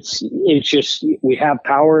it's just, we have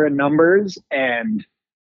power in numbers, and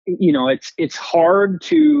it's hard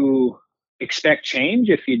to expect change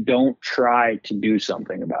if you don't try to do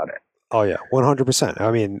something about it. Oh yeah, 100%.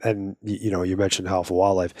 I mean, and you mentioned Health and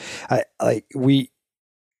Wildlife. We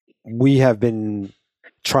have been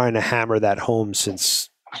trying to hammer that home since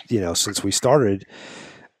we started,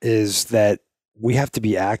 is that we have to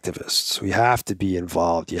be activists. We have to be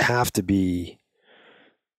involved. You have to be,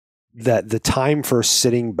 that the time for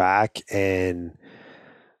sitting back and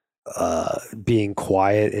being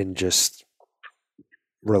quiet and just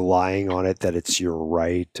relying on it that it's your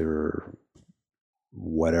right or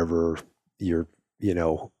whatever your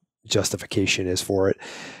justification is for it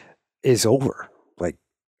is over. Like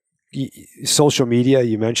social media,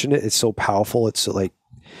 you mentioned it, it's so powerful. It's like,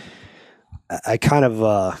 I kind of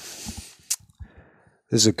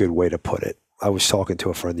this is a good way to put it. I was talking to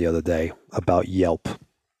a friend the other day about Yelp,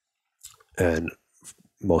 and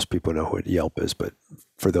most people know what Yelp is, but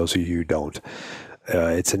for those of you who don't,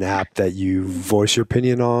 it's an app that you voice your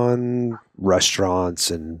opinion on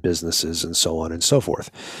restaurants and businesses and so on and so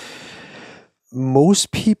forth.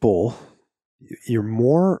 Most people, you're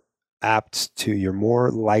more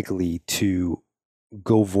likely to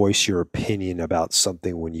go voice your opinion about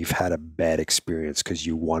something when you've had a bad experience, because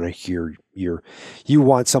you want to hear you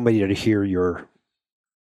want somebody to hear your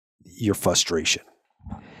frustration,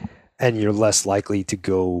 and you're less likely to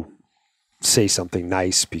go say something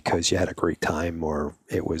nice because you had a great time or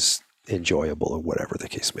it was enjoyable or whatever the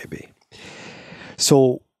case may be.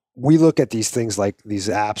 So we look at these things like these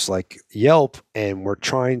apps like Yelp, and we're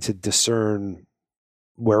trying to discern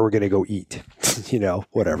where we're going to go eat,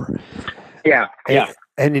 whatever. Yeah. Yeah.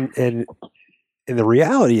 And the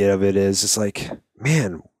reality of it is, it's like,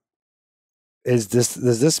 man, does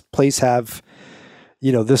this place have,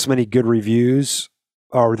 this many good reviews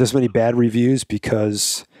or this many bad reviews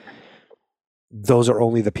because those are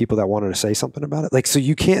only the people that wanted to say something about it? Like, so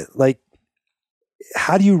you can't, like,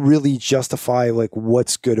 how do you really justify like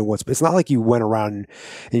what's good and it's not like you went around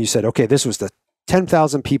and you said, okay, this was the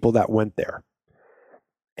 10,000 people that went there,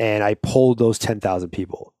 and I polled those 10,000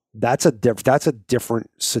 people. That's a different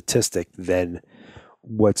statistic than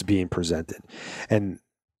what's being presented. And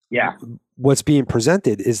yeah, what's being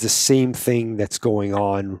presented is the same thing that's going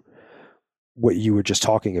on, what you were just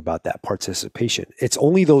talking about, that participation. It's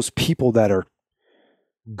only those people that are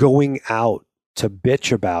going out to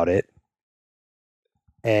bitch about it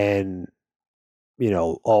and,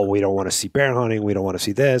 oh, we don't want to see bear hunting, we don't want to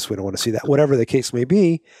see this, we don't want to see that, whatever the case may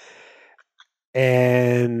be.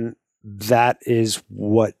 And that is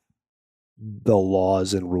what the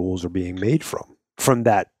laws and rules are being made from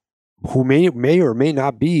that, who may or may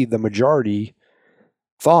not be the majority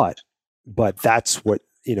thought, but that's what,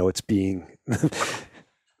 it's being,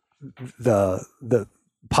 the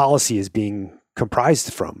policy is being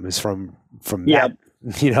comprised from that,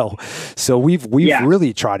 so we've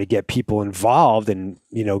really tried to get people involved and,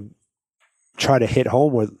 try to hit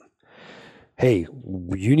home with, hey,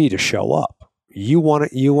 you need to show up. You want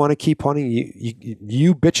to keep hunting.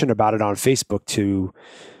 You bitching about it on Facebook to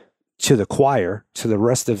the choir, to the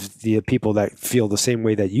rest of the people that feel the same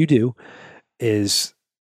way that you do, is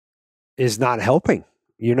not helping.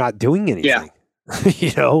 You're not doing anything.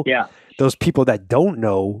 Yeah. Those people that don't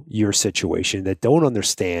know your situation, that don't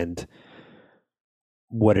understand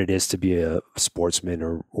what it is to be a sportsman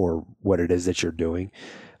or what it is that you're doing,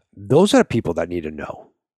 those are the people that need to know.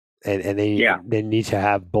 And they need to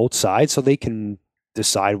have both sides so they can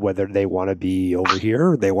decide whether they want to be over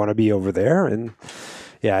here or they want to be over there. And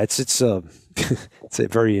yeah, it's it's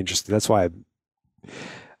very interesting. That's why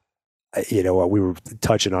we were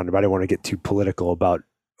touching on it, but I don't want to get too political about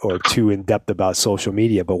or too in depth about social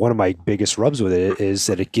media. But one of my biggest rubs with it is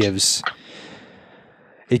that it gives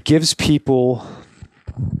people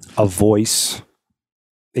a voice.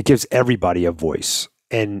 It gives everybody a voice,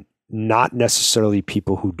 and not necessarily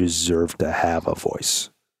people who deserve to have a voice.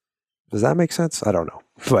 Does that make sense? I don't know,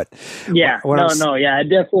 but yeah, yeah,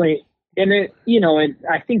 definitely. And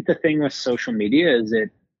I think the thing with social media is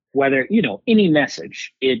whether, any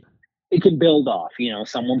message, it can build off,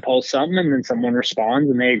 someone posts something and then someone responds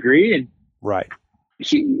and they agree, and right.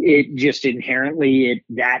 It just inherently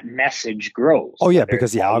that message grows. Oh yeah,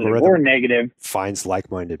 because the algorithm or negative finds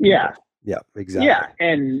like-minded people. Yeah, exactly. Yeah,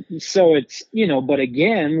 and so it's but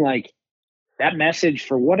again, like that message,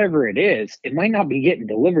 for whatever it is, it might not be getting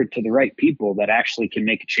delivered to the right people that actually can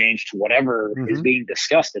make a change to whatever is being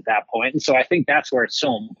discussed at that point. And so I think that's where it's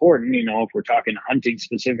so important. If we're talking hunting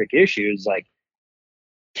specific issues, like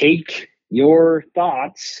take your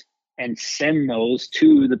thoughts and send those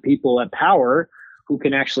to the people at power who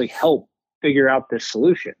can actually help figure out this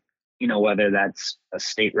solution, whether that's a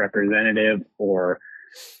state representative or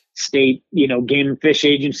state, game and fish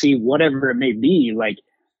agency, whatever it may be. Like,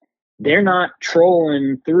 they're not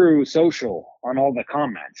trolling through social on all the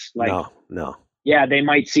comments. Like, no. Yeah, they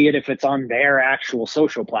might see it if it's on their actual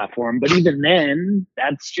social platform, but even then,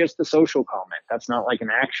 that's just a social comment. That's not like an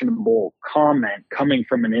actionable comment coming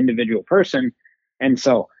from an individual person. And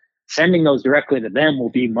so sending those directly to them will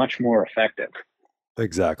be much more effective.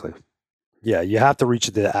 Exactly. Yeah, you have to reach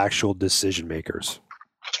the actual decision makers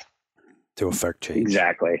to affect change.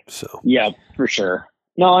 Exactly. So yeah, for sure.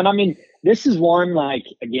 No, and I mean, this is one, like,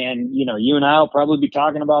 again, you and I will probably be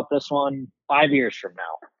talking about this one 5 years from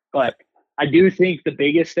now. But I do think the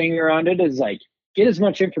biggest thing around it is, like, get as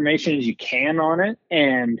much information as you can on it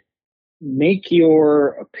and make your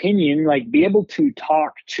opinion, like, be able to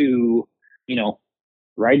talk to,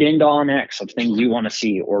 write into OnX of things you want to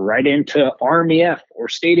see, or write into RMEF or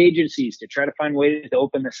state agencies to try to find ways to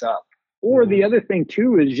open this up. Or the other thing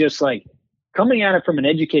too is just, like, coming at it from an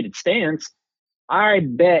educated stance. I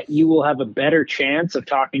bet you will have a better chance of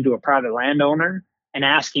talking to a private landowner and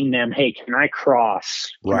asking them, hey, can I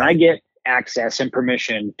cross? Can I get access and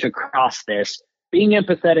permission to cross this? Being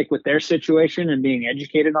empathetic with their situation and being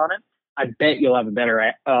educated on it, I bet you'll have a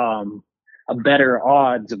better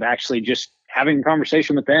odds of actually just having a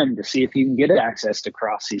conversation with them to see if you can get access to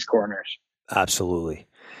cross these corners. Absolutely.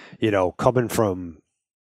 Coming from,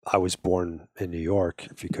 I was born in New York,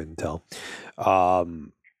 if you couldn't tell.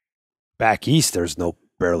 Back east, there's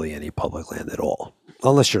barely any public land at all,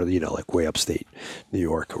 unless you're, like way upstate New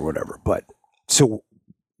York or whatever. But so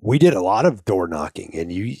we did a lot of door knocking,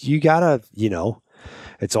 and you gotta,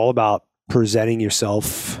 it's all about presenting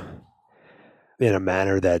yourself in a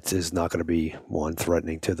manner that is not going to be, one,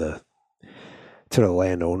 threatening to the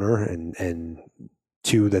landowner, and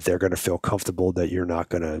two, that they're going to feel comfortable that you're not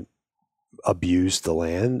going to abuse the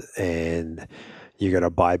land and you're going to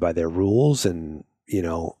abide by their rules. And,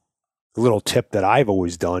 a little tip that I've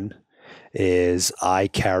always done is I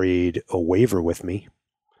carried a waiver with me,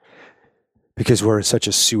 because we're in such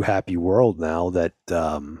a sue happy world now that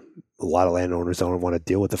a lot of landowners don't want to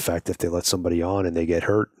deal with the fact that if they let somebody on and they get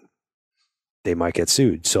hurt, they might get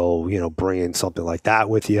sued. So, bringing something like that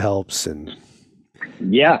with you helps. And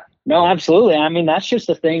yeah, no, absolutely. I mean, that's just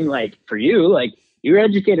the thing, like, for you, like, you're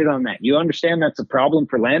educated on that. You understand that's a problem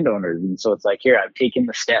for landowners. And so it's like, here, I've taken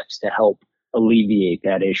the steps to help alleviate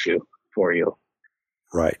that issue for you.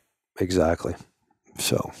 Right. Exactly.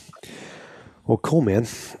 So, well, cool, man.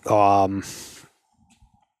 I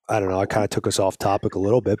don't know. I kind of took us off topic a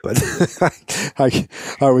little bit, but I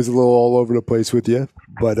was a little all over the place with you.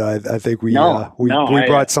 But I think we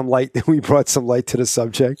brought some light. We brought some light to the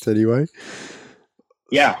subject, anyway.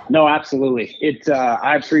 Yeah. No, absolutely. It's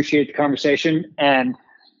I appreciate the conversation, and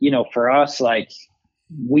for us, like,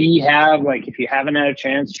 we have, like, if you haven't had a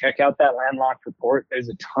chance, check out that landlocked report. There's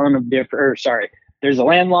a ton of there's a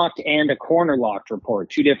landlocked and a corner locked report,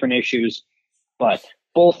 two different issues, but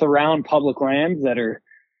both around public lands that are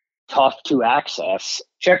tough to access.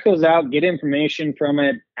 Check those out, get information from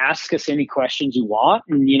it, ask us any questions you want.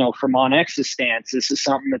 And, from OnX's stance, this is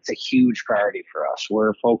something that's a huge priority for us.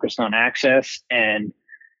 We're focused on access, and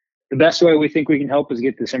the best way we think we can help is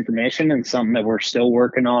get this information, and something that we're still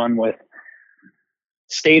working on with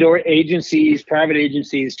state or agencies, private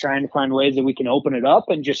agencies, trying to find ways that we can open it up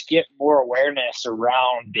and just get more awareness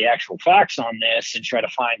around the actual facts on this and try to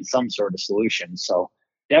find some sort of solution. So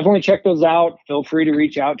definitely check those out. Feel free to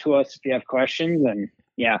reach out to us if you have questions. And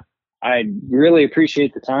yeah, I really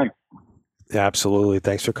appreciate the time. Yeah, absolutely.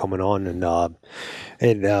 Thanks for coming on. And I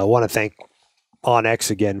want to thank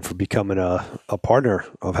OnX again for becoming a partner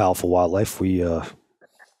of Howell Wildlife. We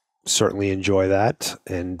certainly enjoy that,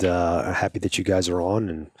 and are happy that you guys are on,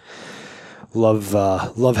 and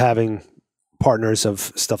love having partners of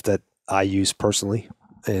stuff that I use personally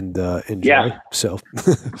and enjoy. Yeah. So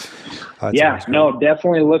yeah, no,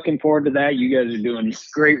 definitely looking forward to that. You guys are doing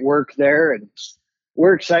great work there, and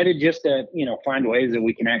we're excited just to find ways that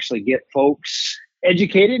we can actually get folks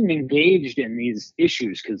educated and engaged in these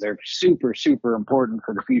issues because they're super, super important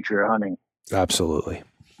for the future of hunting. Absolutely.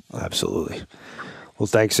 Absolutely. Well,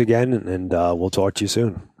 thanks again, and we'll talk to you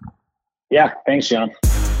soon. Yeah, thanks, John.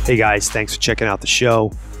 Hey, guys, thanks for checking out the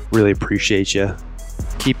show. Really appreciate you.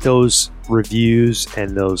 Keep those reviews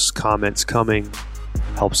and those comments coming.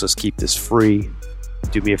 Helps us keep this free.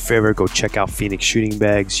 Do me a favor, go check out Phoenix Shooting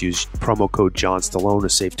Bags. Use promo code John Stallone to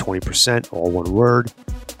save 20%, all one word.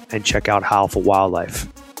 And check out Howl for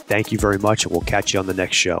Wildlife. Thank you very much, and we'll catch you on the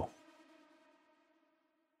next show.